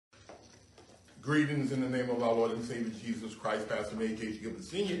Greetings in the name of our Lord and Savior Jesus Christ. Pastor May K. Gibbons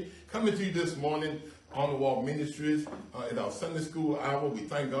Sr. coming to you this morning on the Walk Ministries in our Sunday School hour. We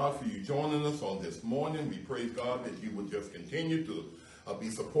thank God for you joining us on this morning. We praise God that you would just continue to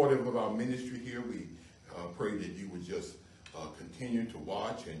be supportive of our ministry here. We pray that you would just continue to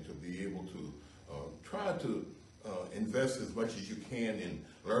watch and to be able to try to invest as much as you can in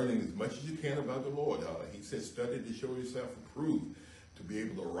learning as much as you can about the Lord. He says, study to show yourself approved, to be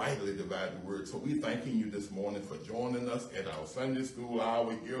able to rightly divide the word. So we're thanking you this morning for joining us at our Sunday School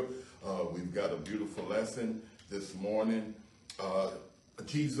hour here. We've got a beautiful lesson this morning.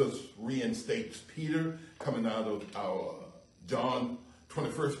 Jesus reinstates Peter, coming out of our John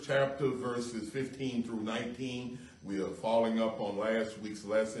 21st chapter, verses 15 through 19. We are following up on last week's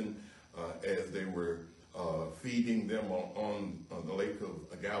lesson as they were feeding them on the Lake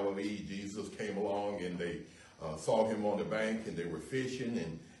of Galilee. Jesus came along and they saw him on the bank and they were fishing,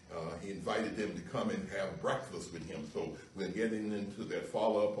 and he invited them to come and have breakfast with him. So we're getting into that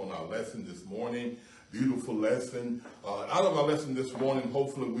follow-up on our lesson this morning. Beautiful lesson. Out of our lesson this morning,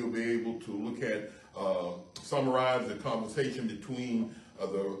 hopefully we'll be able to look at, summarize the conversation between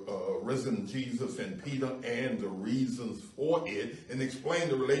the risen Jesus and Peter and the reasons for it, and explain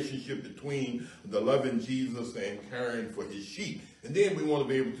the relationship between the loving Jesus and caring for his sheep. And then we want to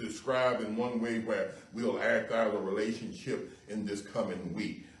be able to describe in one way where we'll act out a relationship in this coming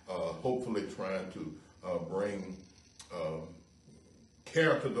week, hopefully trying to bring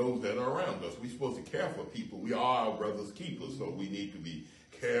care to those that are around us. We're supposed to care for people. We are our brother's keepers, so we need to be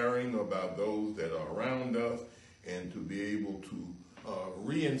caring about those that are around us and to be able to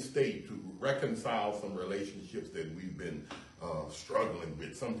reinstate, to reconcile some relationships that we've been struggling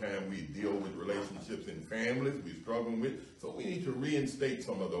with. Sometimes we deal with relationships in families we're struggling with, so we need to reinstate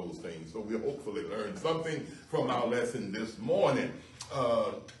some of those things. So we'll hopefully learn something from our lesson this morning.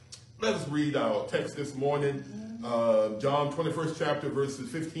 Let's read our text this morning. John 21st chapter, verses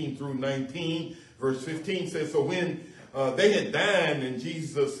 15 through 19. Verse 15 says, so when they had dined, and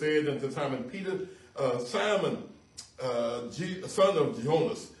Jesus said unto Simon Peter, Simon, son of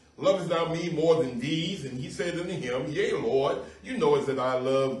Jonas, lovest thou me more than these? And he said unto him, yea, Lord, you knowest that I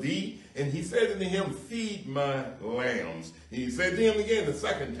love thee. And he said unto him, feed my lambs. And he said to him again the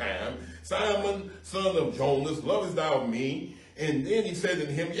second time, Simon, son of Jonas, lovest thou me? And then he said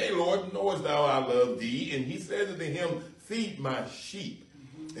unto him, yea, Lord, knowest thou I love thee? And he said unto him, feed my sheep.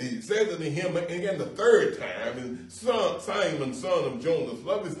 And he said unto him again the third time, and Simon, son of Jonas,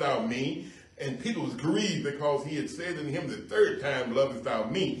 lovest thou me? And Peter was grieved because he had said unto him the third time, lovest thou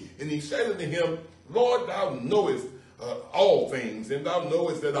me? And he said unto him, Lord, thou knowest all things, and thou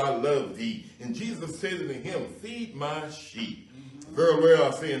knowest that I love thee. And Jesus said unto him, feed my sheep. Very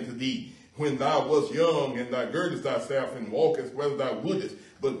well I say unto thee, when thou wast young, and thou girdest thyself and walkest whether thou wouldest,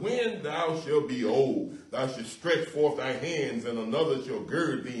 but when thou shalt be old, thou shalt stretch forth thy hands, and another shall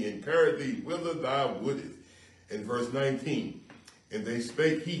gird thee and carry thee whither thou wouldest. In verse 19, and they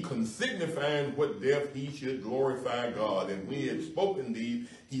spake he signifying what death he should glorify God. And when he had spoken these,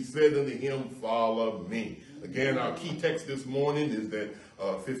 he said unto him, follow me. Again, our key text this morning is that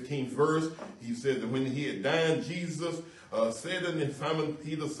 15th verse. He said that when he had dined, Jesus said unto Simon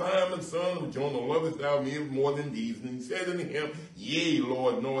Peter, Simon, son of Jonah, lovest thou me more than these? And he said unto him, yea,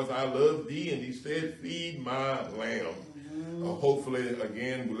 Lord, knowest I love thee. And he said, feed my lambs. Hopefully,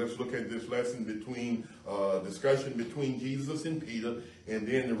 again, let's look at this lesson between discussion between Jesus and Peter, and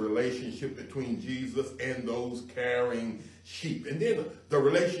then the relationship between Jesus and those carrying sheep, and then the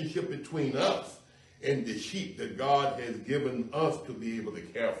relationship between us and the sheep that God has given us to be able to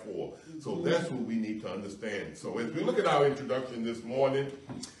care for. So that's what we need to understand. So as we look at our introduction this morning,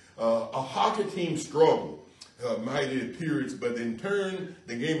 a hockey team struggled mighty periods, but in turn,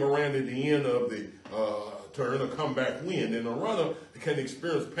 the game around at the end of the turn a comeback win. And a runner can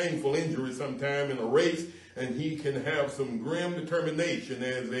experience painful injury sometime in a race, and he can have some grim determination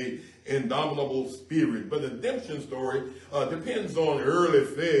as a indomitable spirit. But the redemption story depends on early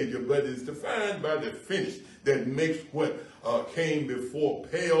failure, but is defined by the finish that makes what came before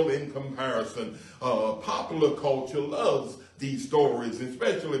pale in comparison. Popular culture loves these stories,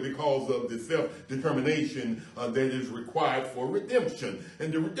 especially because of the self-determination that is required for redemption.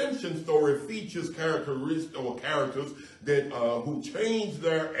 And the redemption story features characters that who change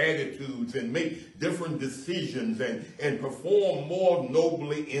their attitudes and make different decisions and perform more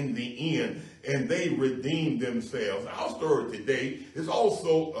nobly in the end. And they redeem themselves. Our story today is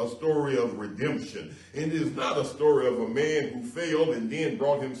also a story of redemption. And it is not a story of a man who failed and then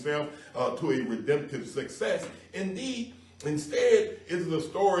brought himself to a redemptive success. Indeed, Instead, it's the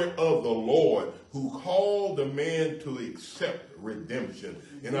story of the Lord who called the man to accept redemption.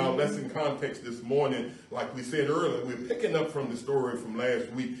 In our lesson context this morning, like we said earlier, we're picking up from the story from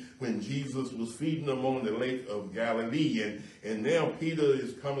last week when Jesus was feeding them on the lake of Galilee. And now Peter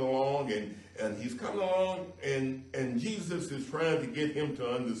is coming along, and he's coming along, and Jesus is trying to get him to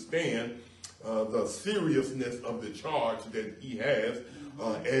understand the seriousness of the charge that he has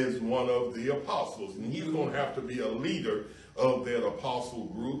as one of the apostles. And he's going to have to be a leader of that apostle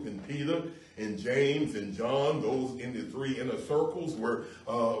group. And Peter and James and John, those in the three inner circles, were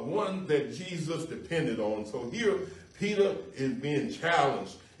one that Jesus depended on. So here Peter is being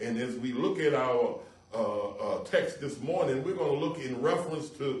challenged. And as we look at our text this morning, we're going to look in reference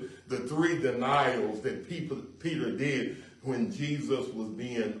to the three denials that Peter did when Jesus was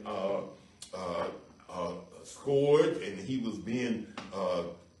being scourged and he was being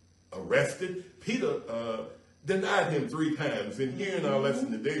arrested. Peter denied him 3 times. And here in our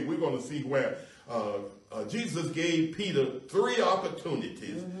lesson today, we're going to see where Jesus gave Peter 3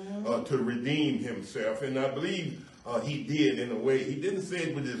 opportunities to redeem himself. And I believe he did in a way. He didn't say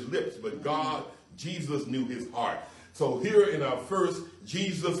it with his lips, but Jesus knew his heart. So here in our first,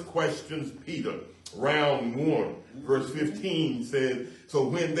 Jesus questions Peter. Round 1, verse 15 says, so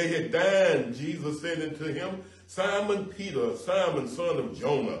when they had dined, Jesus said unto him, Simon Peter, Simon, son of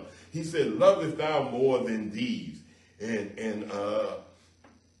Jonah, he said, lovest thou more than these? And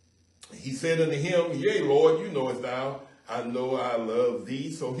he said unto him, yea, Lord, you knowest thou, I know I love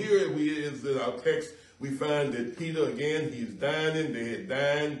thee. So here it is in our text, we find that Peter, again, he's dining. They had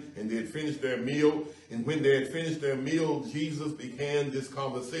dined and they had finished their meal. And when they had finished their meal, Jesus began this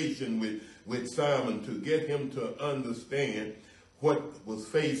conversation with Simon to get him to understand what was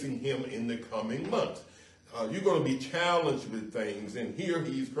facing him in the coming months. You're going to be challenged with things. And here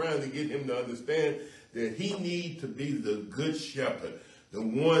he's trying to get him to understand that he needs to be the good shepherd, the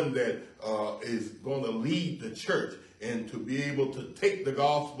one that is going to lead the church and to be able to take the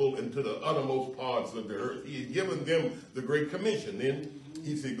gospel into the uttermost parts of the earth. He had given them the Great Commission. Then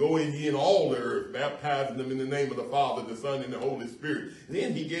he said, go ye in all the earth, baptizing them in the name of the Father, the Son, and the Holy Spirit. And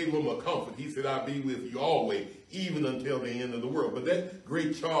then he gave them a comfort. He said, I'll be with you always, even until the end of the world. But that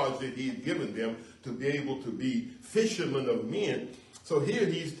great charge that he had given them to be able to be fishermen of men. So here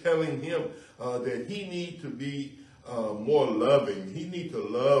he's telling him that he needs to be more loving. He needs to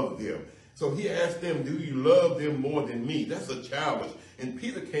love them. So he asked them, do you love them more than me? That's a challenge. And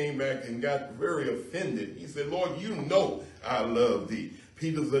Peter came back and got very offended. He said, Lord, you know I love thee.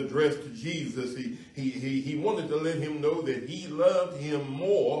 Peter's address to Jesus, he wanted to let him know that he loved him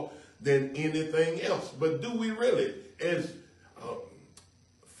more than anything else. But do we really, as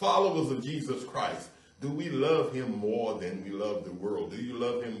followers of Jesus Christ, do we love him more than we love the world? Do you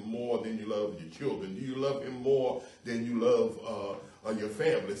love him more than you love your children? Do you love him more than you love your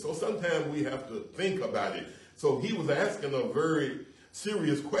family? So sometimes we have to think about it. So he was asking a very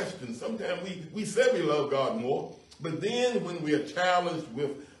serious question. Sometimes we say we love God more, but then when we are challenged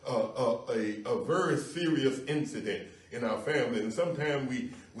with a very serious incident in our family, and sometimes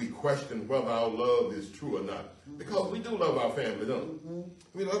we question whether our love is true or not. Because we do love our family, don't we?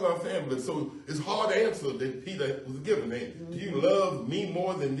 We love our family. So it's hard to answer that Peter was given. Do you love me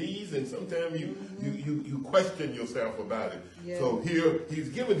more than these? And sometimes you question yourself about it. Yeah. So here he's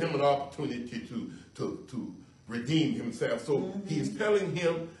giving him an opportunity to redeem himself. So he's telling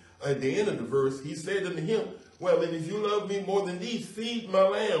him at the end of the verse, he said unto him, well, then if you love me more than these, feed my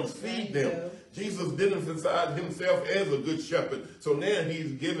lambs, feed them. Jesus identified himself as a good shepherd. So now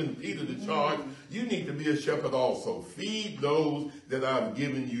he's giving Peter the charge. You need to be a shepherd also. Feed those that I've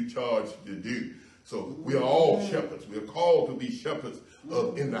given you charge to do. So we are all shepherds. We are called to be shepherds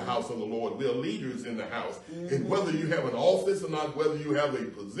in the house of the Lord. We are leaders in the house. And whether you have an office or not, whether you have a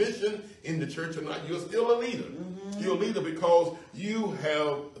position in the church or not, you're still a leader. You're a leader because you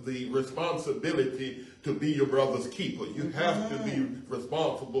have the responsibility to be your brother's keeper. You have to be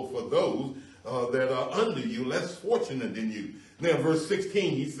responsible for those that are under you, less fortunate than you. Now, verse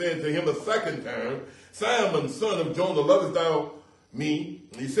 16, he said to him a second time, Simon, son of Jonah, lovest thou me?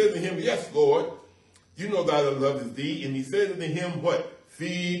 And he said to him, yes, Lord, you know that I love thee. And he said unto him, what?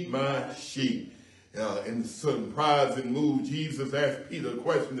 Feed my sheep. In surprise and mood, Jesus asked Peter a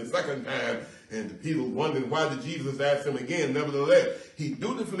question the second time. And Peter was wondering, why did Jesus ask him again? Nevertheless, he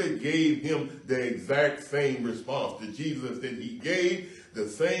dutifully gave him the exact same response to Jesus that he gave. The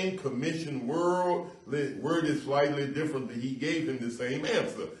same commission word is slightly different, but he gave him the same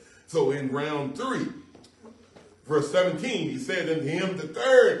answer. So in round 3, verse 17, he said unto him the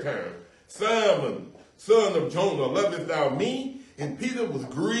third time, Simon, son of Jonah, lovest thou me? And Peter was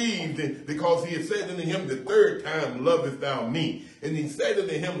grieved because he had said unto him the third time, lovest thou me? And he said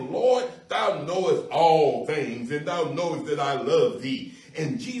unto him, Lord, thou knowest all things, and thou knowest that I love thee.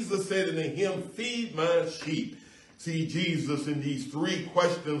 And Jesus said unto him, feed my sheep. See, Jesus in these three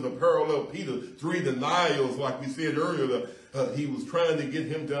questions of parallel Peter, three denials, like we said earlier, he was trying to get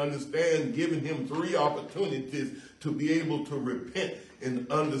him to understand, giving him three opportunities to be able to repent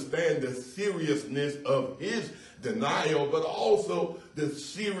and understand the seriousness of his denial, but also the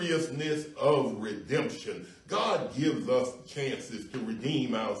seriousness of redemption. God gives us chances to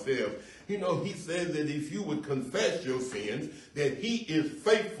redeem ourselves. You know, he says that if you would confess your sins, that he is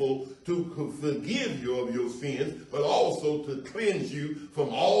faithful to forgive you of your sins, but also to cleanse you from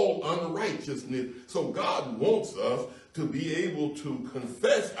all unrighteousness. So God wants us to be able to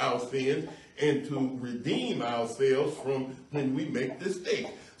confess our sins and to redeem ourselves from when we make mistakes.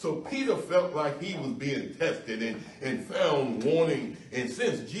 So Peter felt like he was being tested and found wanting. And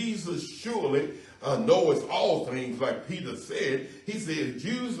since Jesus surely knoweth all things, like Peter said, he said,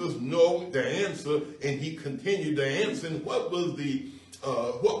 Jesus know the answer, and he continued to answer. And what was the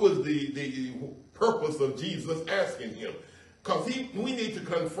purpose of Jesus asking him? Because we need to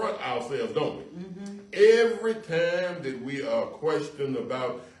confront ourselves, don't we? Mm-hmm. Every time that we are questioned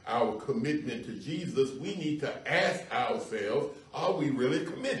about our commitment to Jesus, we need to ask ourselves, are we really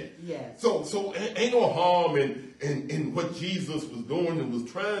committed? Yes. So ain't no harm in what Jesus was doing, and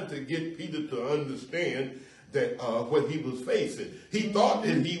was trying to get Peter to understand that what he was facing. He thought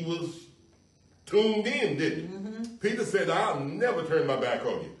that he was tuned in, didn't he? Mm-hmm. Peter said, I'll never turn my back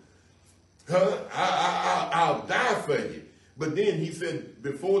on you. I'll die for you. But then he said,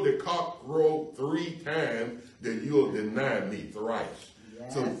 before the cock crow 3 times, that you'll deny me thrice.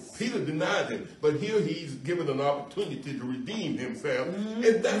 Yes. So Peter denied him. But here he's given an opportunity to redeem himself. Mm-hmm.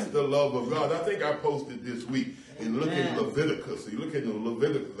 And that's the love of God. I think I posted this week in looking at Leviticus. So you look at the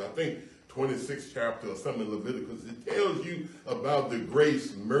Leviticus, I think 26th chapter or something in Leviticus. It tells you about the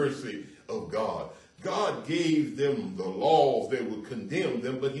grace, mercy of God. God gave them the laws that would condemn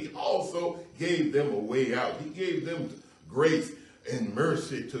them, but he also gave them a way out. He gave them grace and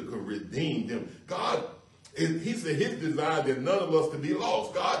mercy to redeem them. God, he said his desire that none of us to be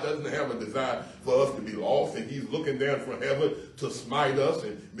lost. God doesn't have a desire for us to be lost, and he's looking down from heaven to smite us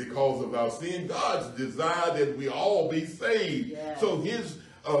and because of our sin. God's desire that we all be saved. Yes. So his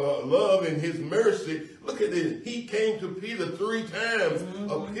love and his mercy, look at it. He came to Peter 3 times,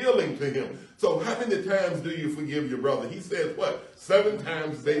 appealing to him. So how many times do you forgive your brother? He says what? 7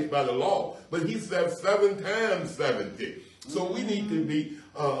 times based by the law. But he says 7 times 70. So we need to be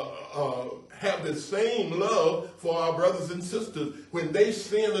have the same love for our brothers and sisters. When they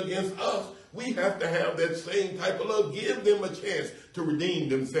sin against us, we have to have that same type of love. Give them a chance to redeem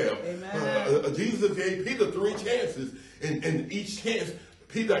themselves. Jesus gave Peter 3 chances. And each chance,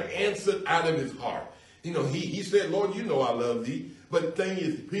 Peter answered out of his heart. You know, he said, Lord, you know I love thee. But the thing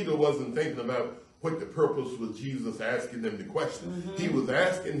is, Peter wasn't thinking about what the purpose was Jesus asking them the question. He was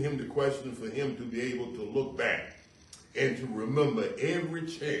asking him the question for him to be able to look back and to remember every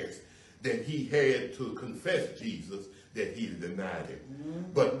chance that he had to confess Jesus, that he denied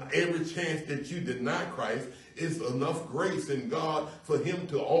him. But every chance that you deny Christ is enough grace in God for him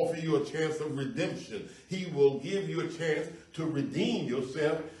to offer you a chance of redemption. He will give you a chance to redeem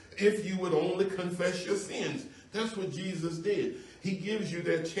yourself if you would only confess your sins. That's what Jesus did. He gives you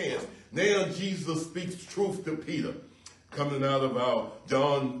that chance. Now Jesus speaks truth to Peter, coming out of our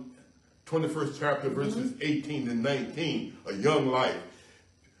John 21st chapter, verses 18 and 19, a young life.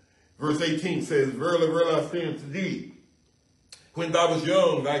 Verse 18 says, Verily, verily, I say unto thee, when thou was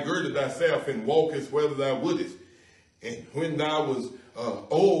young, thou girded thyself and walkest whether thou wouldest. And when thou was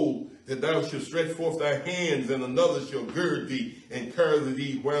old, that thou shalt stretch forth thy hands, and another shall gird thee and carry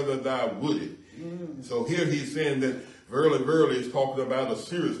thee whether thou wouldest. So here he's saying that verily, verily is talking about a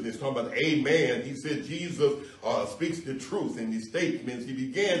seriousness, talking about a man. He said Jesus speaks the truth in these statements. He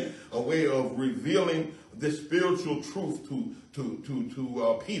began a way of revealing this spiritual truth to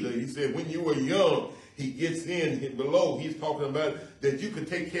Peter. He said, when you were young, he gets in below. He's talking about that you can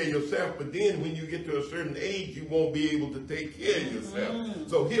take care of yourself, but then when you get to a certain age, you won't be able to take care of yourself.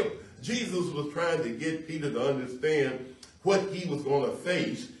 So here, Jesus was trying to get Peter to understand what he was going to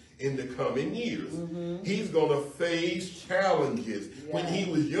face in the coming years. He's going to face challenges. When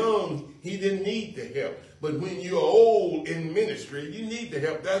he was young, he didn't need the help. But when you're old in ministry, you need the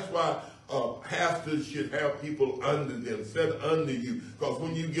help. That's why pastors should have people under them, set under you. Because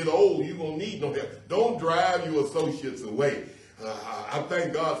when you get old, you're going to need no help. Don't drive your associates away. I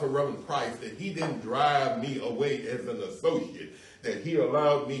thank God for Reverend Price that he didn't drive me away as an associate. that he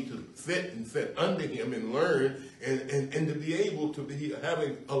allowed me to sit under him and learn and to be able to be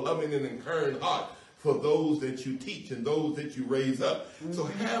having a loving and encouraging heart for those that you teach and those that you raise up. So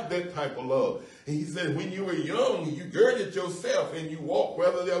have that type of love. And he said, when you were young, you girded yourself and you walked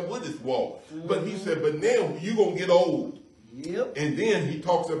whether thou wouldest walk. But he said, but now you're going to get old. Yep. And then he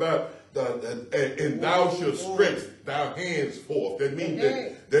talks about, and thou shalt stretch thy hands forth. That means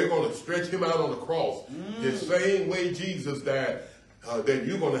that they're going to stretch him out on the cross. The same way Jesus died, that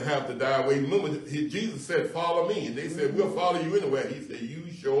you're going to have to die away. Remember, Jesus said, follow me. And they said, we'll follow you anywhere. He said, you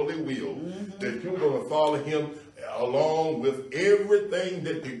surely will. That you're going to follow him along with everything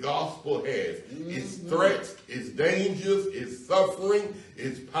that the gospel has. Its threats, its dangers, its suffering,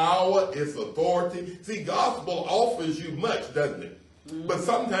 its power, its authority. See, gospel offers you much, doesn't it? But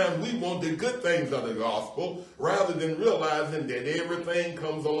sometimes we want the good things of the gospel rather than realizing that everything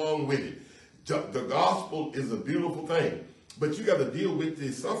comes along with it. The gospel is a beautiful thing, but you got to deal with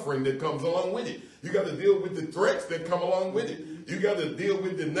the suffering that comes along with it. You got to deal with the threats that come along with it. You got to deal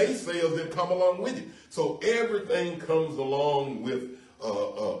with the naysayers that come along with it. So everything comes along with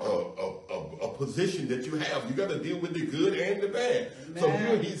a position that you have. You got to deal with the good and the bad. Amen. So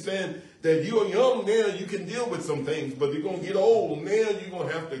here he's saying that you're young now, you can deal with some things, but you're going to get old. Now you're going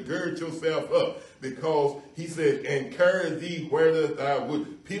to have to gird yourself up, because he said, and carry thee where thou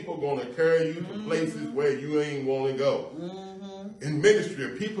would. People are going to carry you to places where you ain't want to go. In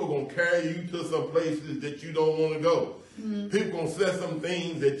ministry, people are going to carry you to some places that you don't want to go. People are going to say some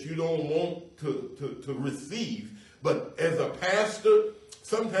things that you don't want to receive. But as a pastor,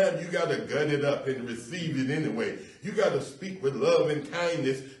 sometimes you got to gut it up and receive it anyway. You got to speak with love and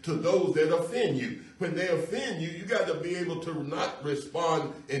kindness to those that offend you. When they offend you, you got to be able to not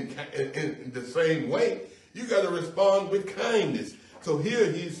respond in the same way. You got to respond with kindness. So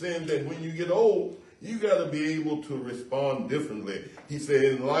here he's saying that when you get old, you got to be able to respond differently. He said,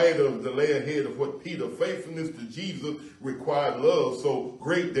 in light of the lay ahead of what Peter, faithfulness to Jesus required love so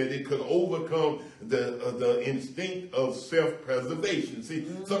great that it could overcome the instinct of self-preservation. See,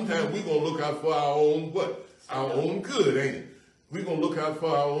 sometimes we're going to look out for our own what? Our own good, ain't it? We're going to look out for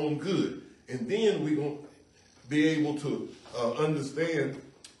our own good. And then we're going to be able to understand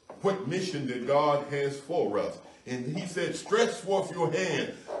what mission that God has for us. And he said, stretch forth your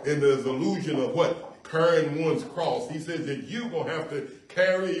hand. And there's allusion of what? Carrying one's cross. He says that you're going to have to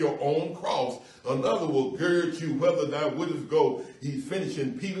carry your own cross. Another will gird you whether thou wouldest go. He's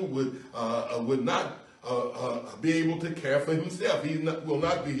finishing. Peter would not be able to care for himself. He will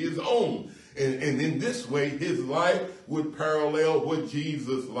not be his own. And in this way, his life would parallel what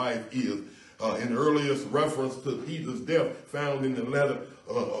Jesus' life is. An earliest reference to Peter's death found in the letter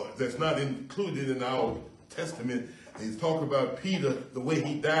that's not included in our Testament. He's talking about Peter, the way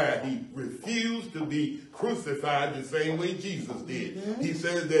he died. He refused to be crucified the same way Jesus did. He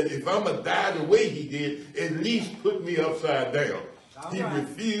says that if I'm going to die the way he did, at least put me upside down. He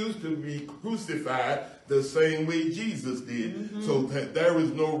refused to be crucified the same way Jesus did. So that there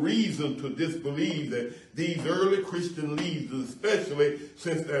is no reason to disbelieve that these early Christian leaders, especially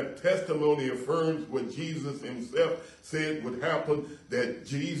since that testimony affirms what Jesus himself said would happen, that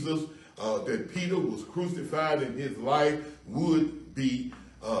that Peter was crucified and his life would be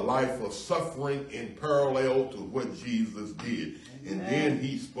a life of suffering in parallel to what Jesus did. And then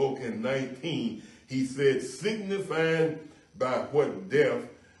he spoke in 19, he said, signifying by what death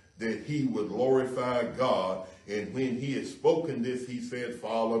that he would glorify God. And when he had spoken this, he said,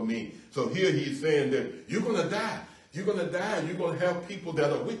 follow me. So here he's saying that you're going to die. You're going to die. You're going to have people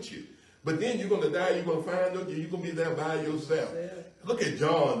that are with you. But then you're going to die. You're going to find out you're going to be there by yourself. Look at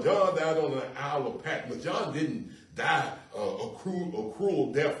John. John died on the Isle of Patmos. John didn't die a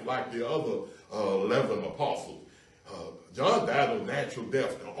cruel death like the other 11 apostles. John died of natural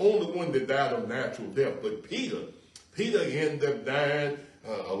death. The only one that died of natural death. But Peter ended up dying.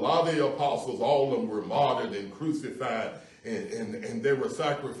 A lot of the apostles, all of them were martyred and crucified, and they were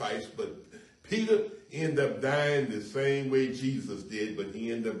sacrificed. But Peter ended up dying the same way Jesus did, but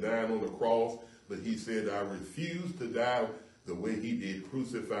he ended up dying on the cross. But he said, I refuse to die the way he did,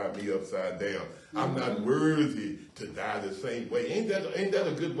 crucify me upside down. I'm not worthy to die the same way. Ain't that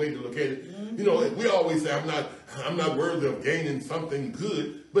a good way to look at it? You know, we always say, I'm not worthy of gaining something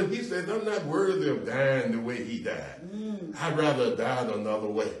good. But he says, I'm not worthy of dying the way he died. I'd rather die another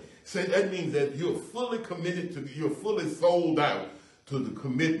way. So that means that you're fully committed you're fully sold out to the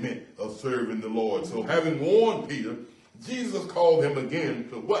commitment of serving the Lord. So having warned Peter, Jesus called him again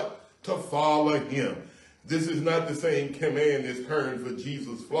to what? To follow him. This is not the same command as current for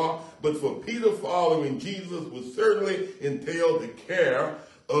Jesus' flock, but for Peter, following Jesus would certainly entail the care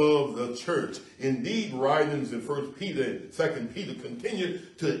of the church. Indeed, writings in 1 Peter and 2 Peter continue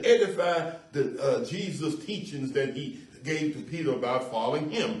to edify the Jesus' teachings that he gave to Peter about following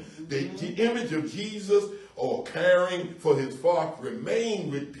him. The image of Jesus, or caring for his flock,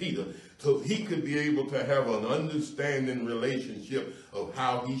 remained with Peter, so he could be able to have an understanding relationship of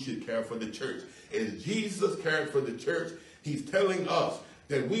how he should care for the church. As Jesus cared for the church, he's telling us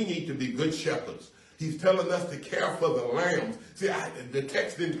that we need to be good shepherds. He's telling us to care for the lambs. See, the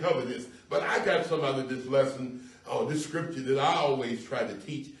text didn't cover this, but I got some out of this lesson, or this scripture that I always try to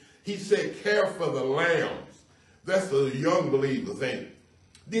teach. He said, care for the lambs. That's the young believers, ain't it?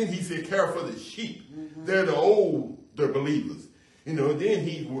 Then he said, care for the sheep. They're the older believers. You know, then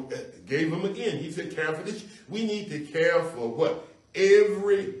he gave them again. He said, care for the sheep. We need to care for what?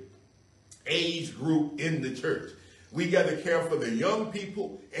 Every age group in the church. We got to care for the young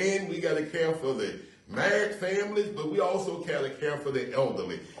people, and we got to care for the married families, but we also got to care for the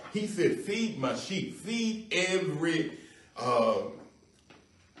elderly. He said, feed my sheep. Feed every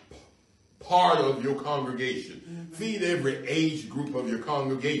part of your congregation. Feed every age group of your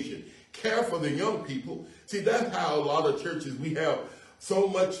congregation. Care for the young people. See, that's how a lot of churches, we have so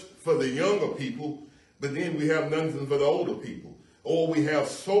much for the younger people, but then we have nothing for the older people. Or we have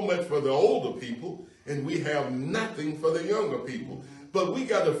so much for the older people, and we have nothing for the younger people. But we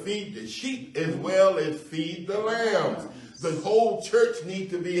got to feed the sheep as well as feed the lambs. The whole church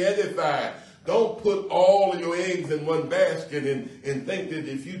needs to be edified. Don't put all of your eggs in one basket and think that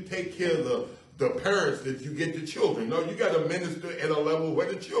if you take care of the parents that you get the children. No, you got to minister at a level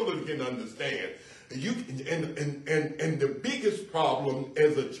where the children can understand. And the biggest problem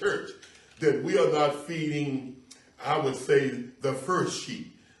as a church that we are not feeding, I would say, the first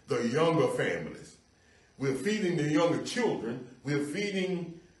sheep, the younger families. We're feeding the younger children. We're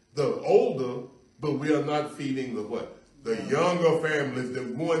feeding the older, but we are not feeding the what? The younger families, the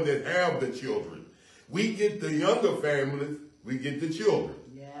one that have the children. We get the younger families, we get the children.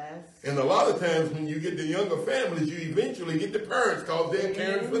 Yes. And a lot of times when you get the younger families, you eventually get the parents because they're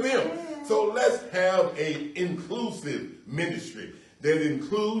caring for them. So let's have an inclusive ministry that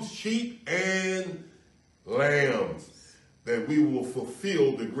includes sheep and lambs, that we will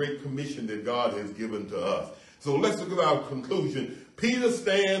fulfill the great commission that God has given to us. So let's look at our conclusion. Peter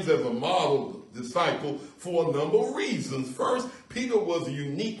stands as a model disciple for a number of reasons. First, Peter was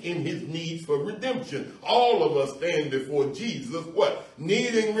unique in his needs for redemption. All of us stand before Jesus, what?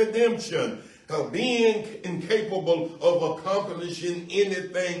 Needing redemption. Being incapable of accomplishing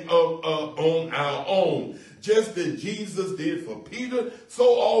anything on our own. Just as Jesus did for Peter,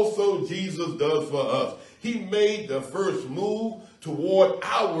 so also Jesus does for us. He made the first move toward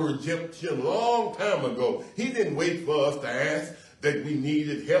our redemption a long time ago. He didn't wait for us to ask that we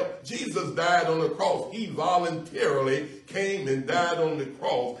needed help. Jesus died on the cross. He voluntarily came and died on the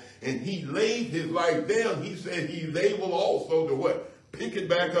cross, and he laid his life down. He said he's able also to what? Pick it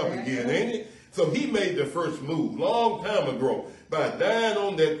back up again, ain't it? So he made the first move long time ago by dying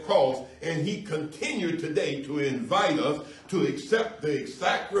on that cross, and he continued today to invite us to accept the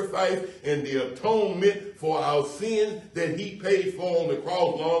sacrifice and the atonement for our sins that he paid for on the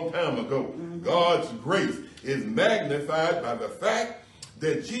cross long time ago. God's grace is magnified by the fact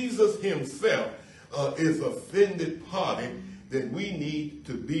that Jesus himself is offended party, that we need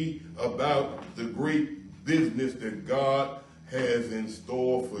to be about the great business that God has in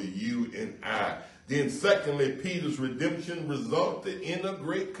store for you and I. Then secondly, Peter's redemption resulted in a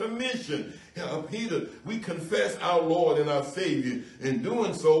great commission. Peter, we confess our Lord and our Savior. In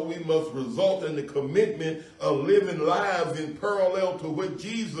doing so, we must result in the commitment of living lives in parallel to what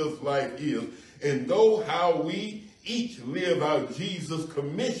Jesus' life is. And though how we each live out Jesus'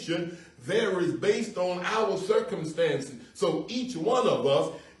 commission varies based on our circumstances. So each one of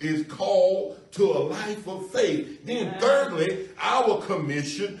us is called to a life of faith. Then thirdly, our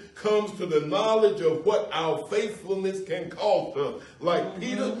commission comes to the knowledge of what our faithfulness can cost us. Like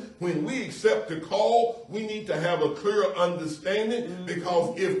Peter, when we accept the call, we need to have a clear understanding,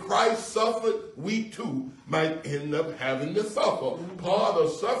 because if Christ suffered, we too might end up having to suffer. Part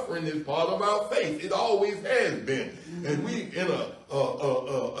of suffering is part of our faith. It always has been. And we in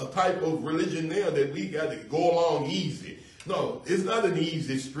a type of religion now that we got to go along easy. No, it's not an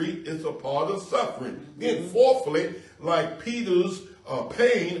easy street. It's a part of suffering. Then fourthly, like Peter's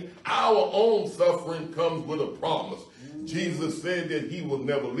pain, our own suffering comes with a promise. Jesus said that he will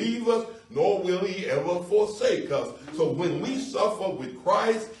never leave us, nor will he ever forsake us. So when we suffer with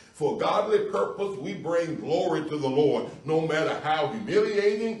Christ for godly purpose, we bring glory to the Lord. No matter how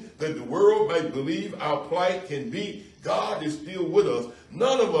humiliating that the world might believe our plight can be, God is still with us.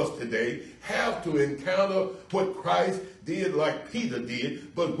 None of us today have to encounter what Christ did like Peter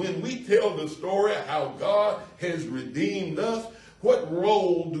did, but when we tell the story how God has redeemed us, what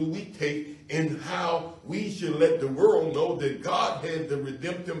role do we take in how we should let the world know that God had the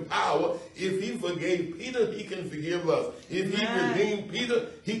redemptive power? If he forgave Peter, he can forgive us. If he redeemed Peter,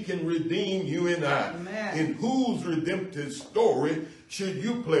 he can redeem you and I. Amen. In whose redemptive story should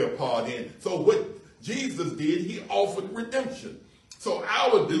you play a part in? So what Jesus did, he offered redemption. So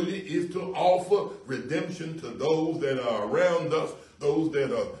our duty is to offer redemption to those that are around us, those that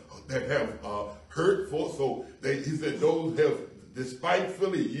have hurtful. So he said those have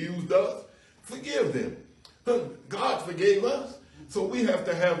despitefully used us, forgive them. God forgave us, so we have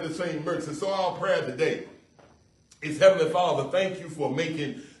to have the same mercy. So our prayer today is, Heavenly Father, thank you for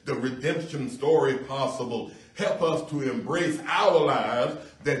making the redemption story possible. Help us to embrace our lives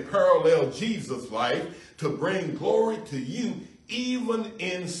that parallel Jesus' life to bring glory to you even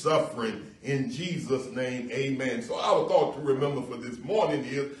in suffering. In Jesus' name, amen. So our thought to remember for this morning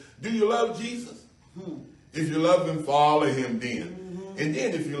is, do you love Jesus? If you love him, follow him then. And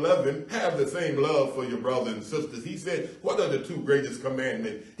then if you love him, have the same love for your brothers and sisters. He said, what are the two greatest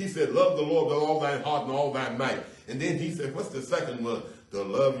commandments? He said, love the Lord with all thine heart and all thine might. And then he said, what's the second one? To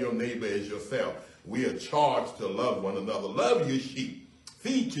love your neighbor as yourself. We are charged to love one another. Love your sheep.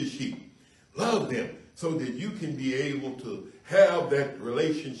 Feed your sheep. Love them so that you can be able to have that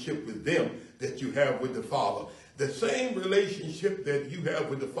relationship with them that you have with the Father. The same relationship that you have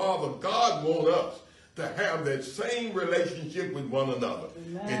with the Father, God wants us to have that same relationship with one another.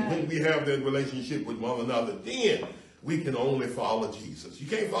 Amen. And when we have that relationship with one another, then we can only follow Jesus. You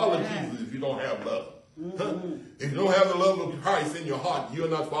can't follow Jesus if you don't have love. If you don't have the love of Christ in your heart, you're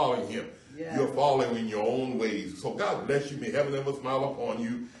not following him. You're following in your own ways. So God bless you. May heaven ever smile upon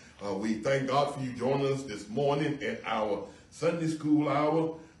you. We thank God for you joining us this morning at our Sunday school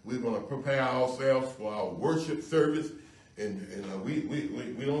hour. We're going to prepare ourselves for our worship service. And we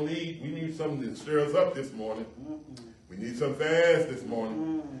need something to stir us up this morning. We need some fast this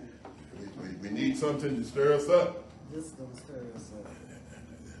morning. We need something to stir us up. This is going to stir us up.